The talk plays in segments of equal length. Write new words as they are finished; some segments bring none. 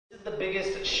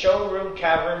biggest showroom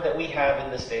cavern that we have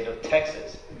in the state of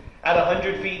Texas. At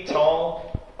 100 feet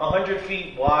tall, 100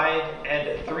 feet wide,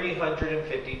 and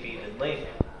 350 feet in length.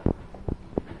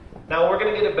 Now we're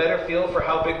going to get a better feel for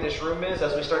how big this room is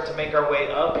as we start to make our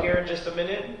way up here in just a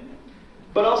minute.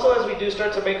 But also as we do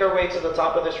start to make our way to the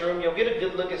top of this room, you'll get a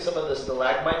good look at some of the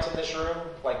stalagmites in this room,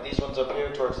 like these ones up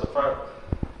here towards the front.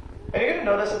 And you're going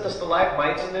to notice that the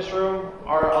stalagmites in this room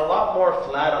are a lot more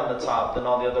flat on the top than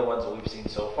all the other ones that we've seen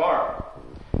so far.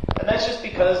 And that's just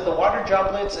because the water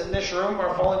droplets in this room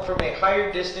are falling from a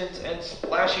higher distance and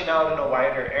splashing out in a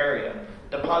wider area,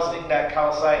 depositing that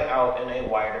calcite out in a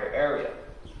wider area.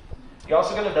 You're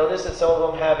also going to notice that some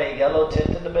of them have a yellow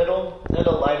tint in the middle and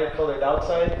a lighter colored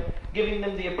outside, giving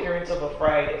them the appearance of a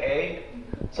fried egg.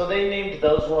 So they named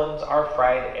those ones our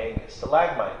fried egg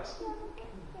stalagmites.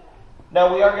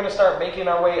 Now we are going to start making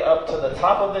our way up to the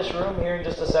top of this room here in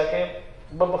just a second.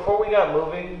 But before we got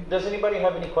moving, does anybody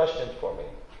have any questions for me?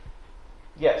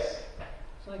 Yes?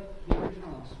 So like the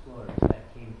original explorers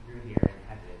that came through here and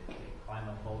had to climb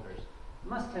up boulders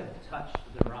must have touched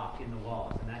the rock in the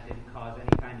walls, and that didn't cause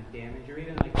any kind of damage, or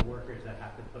even like the workers that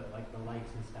have to put like the lights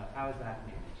and stuff. How is that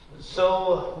managed?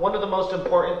 So one of the most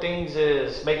important things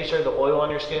is making sure the oil on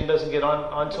your skin doesn't get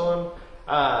onto them.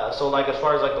 So like as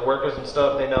far as like the workers and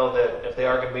stuff, they know that if they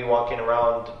are going to be walking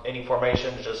around any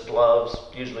formations, just gloves,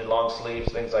 usually long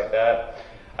sleeves, things like that.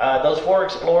 Those four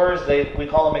explorers, we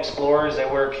call them explorers. They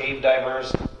were cave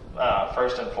divers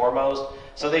first and foremost.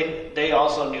 So they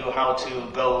also knew how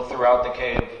to go throughout the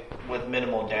cave with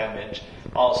minimal damage.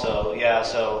 Also, yeah.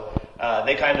 So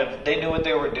they knew what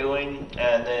they were doing,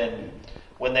 and then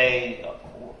when they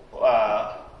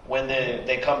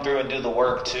come through and do the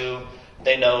work too,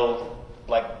 they know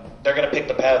like they're going to pick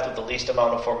the path with the least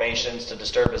amount of formations to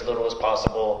disturb as little as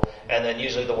possible. And then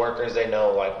usually the workers, they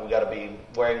know like we got to be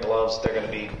wearing gloves if they're going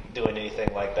to be doing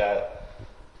anything like that.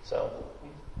 So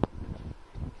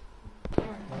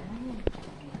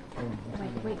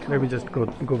let me just go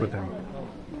with them.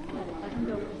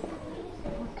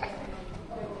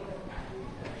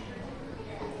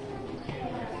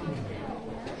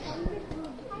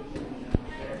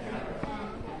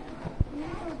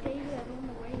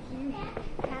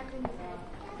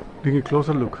 Take a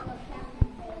closer look.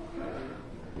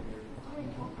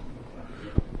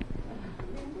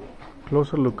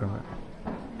 Closer look.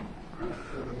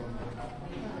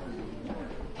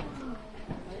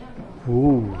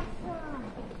 Ooh.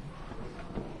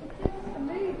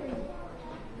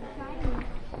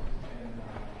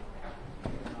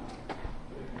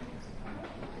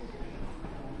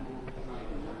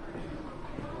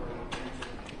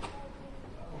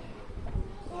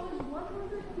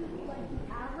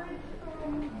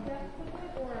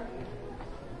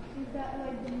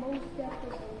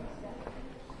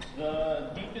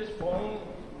 The deepest point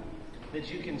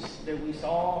that we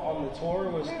saw on the tour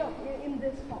was in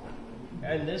this hall.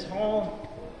 And this hall,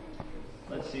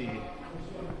 let's see,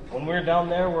 when we're down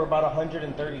there, we're about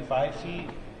 135 feet,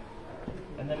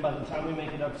 and then by the time we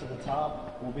make it up to the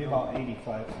top, we'll be about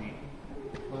 85 feet.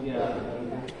 Yeah.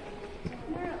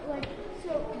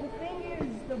 So the thing is,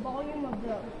 the volume of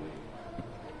the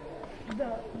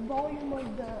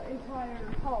entire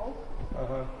hull.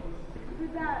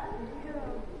 With that,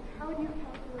 how do you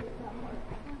calculate that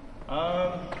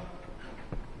part?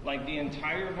 Like the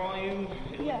entire volume,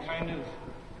 it would kind of,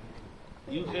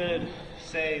 you could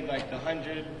say like the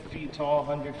 100 feet tall,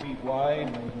 100 feet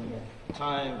wide,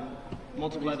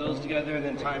 multiply those together, and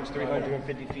then times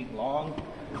 350 feet long.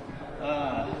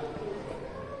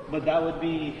 But that would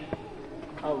be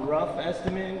a rough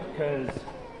estimate because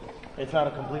it's not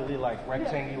a completely like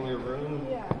rectangular room.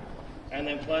 Yeah. And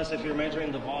then plus, if you're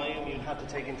measuring the volume, you'd have to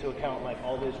take into account like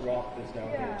all this rock that's down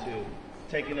here too,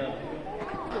 taking up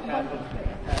half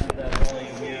of that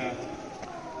volume. Yeah.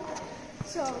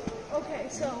 So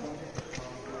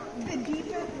the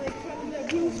deepest, like from the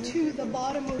roof to the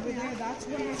bottom over there, that's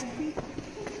 100 feet.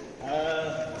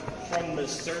 From the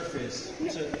surface.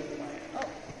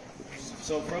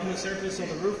 So from the surface, so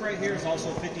the roof right here is also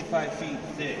 55 feet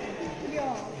thick.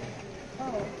 Yeah.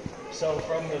 Oh. So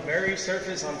from the very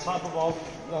surface on top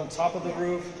of the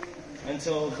roof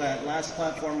until that last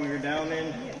platform we were down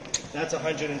in, that's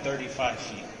 135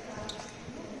 feet.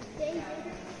 David,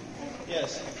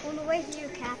 Yes. on the way here,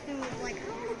 Catherine was like, I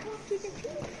want to talk to the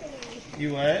pink fairy.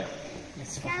 You what?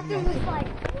 Catherine was like, I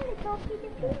want to talk to the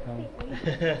pink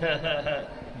fairy.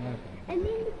 And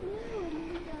then the blue, and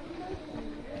then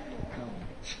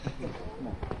the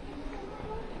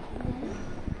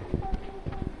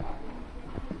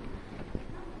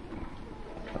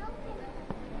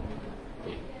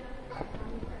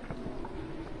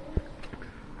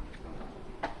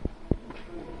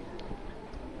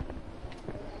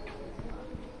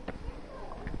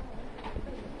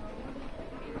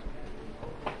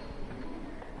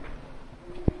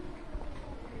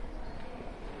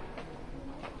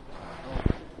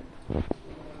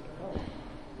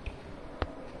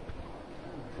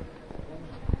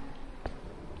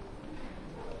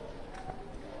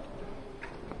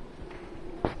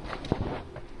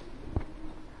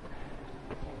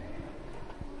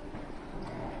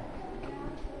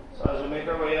make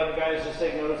our way up, guys, just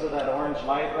take notice of that orange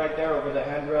light right there over the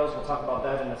handrails. We'll talk about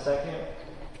that in a second.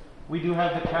 We do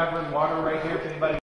have the cavern water right here if anybody